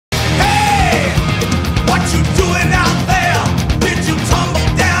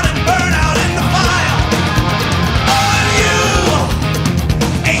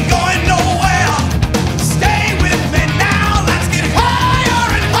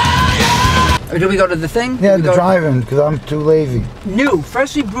Or do we go to the thing? Yeah, the drive-in, because I'm too lazy. New,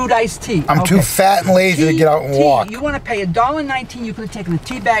 freshly brewed iced tea. I'm too fat and lazy to get out and walk. You want to pay $1.19, you could have taken a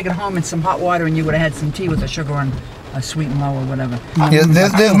tea bag at home and some hot water and you would have had some tea with a sugar and a sweet and low or whatever. Yeah,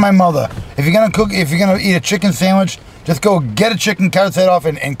 there's my mother. If you're gonna cook, if you're gonna eat a chicken sandwich, just go get a chicken, cut its head off,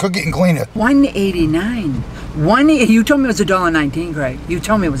 and cook it and clean it. $1.89. You told me it was $1.19, Greg. You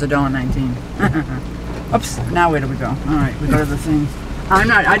told me it was $1.19. Oops. Now where do we go? All right, we go to the thing. I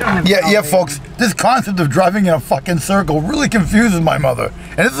don't have. Yeah, folks. This concept of driving in a fucking circle really confuses my mother.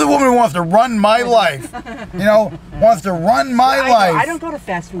 And this is a woman who wants to run my life. You know, wants to run my life. I don't go to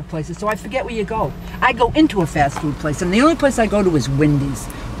fast food places, so I forget where you go. I go into a fast food place, and the only place I go to is Wendy's.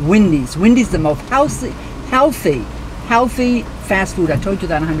 Wendy's, the most healthy fast food. I told you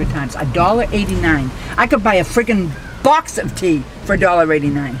that 100 times. $1.89. I could buy a freaking box of tea for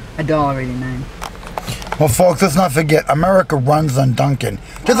 $1.89. $1.89. Well, folks, let's not forget, America runs on Dunkin.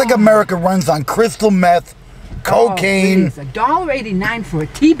 Just like America runs on crystal meth, cocaine. Oh, $1.89 for a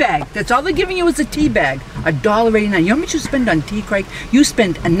tea bag. That's all they're giving you is a tea bag. $1.89. You know how much you spend on tea, Craig? You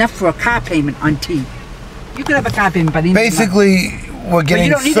spend enough for a car payment on tea. You could have a car payment by the end of the month. Basically, we're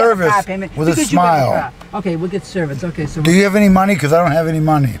getting service with a smile. Okay, we'll get service. Okay, so. Do you have any money? Because I don't have any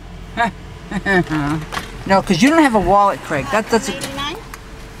money. No, because you don't have a wallet, Craig. That's $1.89.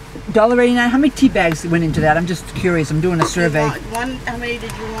 $1.89. How many tea bags went into that? I'm just curious. I'm doing a survey. How many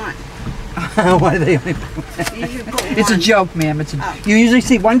did you want? Why do they only It's a joke, ma'am. You usually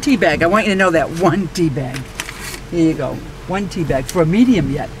see one tea bag. I want you to know that. One tea bag. Here you go. One tea bag for a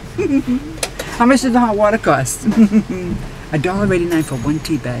medium yet. How much did the hot water cost? $1.89 for one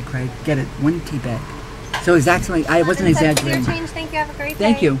tea bag, Craig. Get it? One tea bag. So exactly, I wasn't exaggerating. Thank you. Have a great day.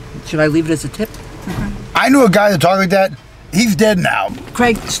 Thank you. Should I leave it as a tip? I knew a guy that talked like that. He's dead now.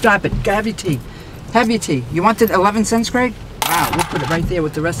 Craig, stop it. Have your tea. Have your tea. You want the 11 cents, Craig? Wow, we'll put it right there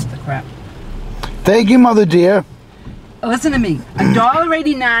with the rest of the crap. Thank you, mother dear. Listen to me.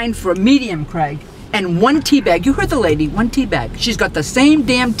 $1.89 for a medium, Craig, and one tea bag. You heard the lady. One tea bag. She's got the same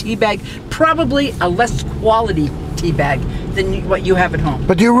damn tea bag, probably a less quality tea bag than what you have at home.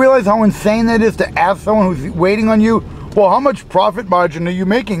 But do you realize how insane that is to ask someone who's waiting on you, well, how much profit margin are you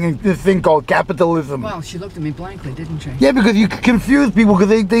making in this thing called capitalism? Well, she looked at me blankly, didn't she? Yeah, because you confuse people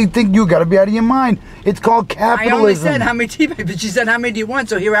because they think you got to be out of your mind. It's called capitalism. I only said how many tea bags, but she said how many do you want?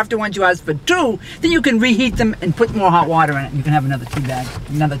 So here after once you ask for 2, then you can reheat them and put more hot water in it. You can have another tea bag,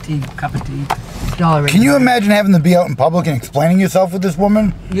 another cup of tea. $1.89. Can you imagine having to be out in public and explaining yourself with this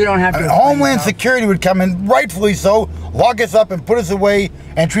woman? You don't have to. Homeland Security would come in, rightfully so, lock us up and put us away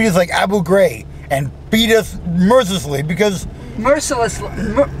and treat us like Abu Ghraib and beat us mercilessly because... Mercilessly?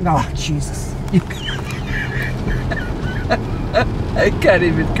 No, Jesus. I can't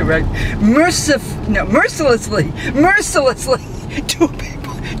even correct. Mercilessly. Mercilessly. Two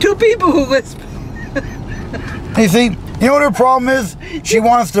people who lisp. You see, you know what her problem is? She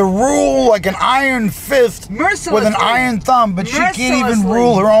wants to rule like an iron fist with an iron thumb, but she can't even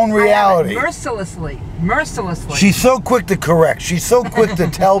rule her own reality. Mercilessly. She's so quick to correct. She's so quick to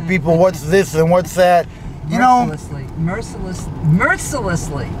tell people what's this and what's that. You know?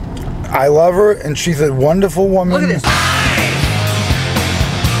 Mercilessly. I love her, and she's a wonderful woman. Look at this.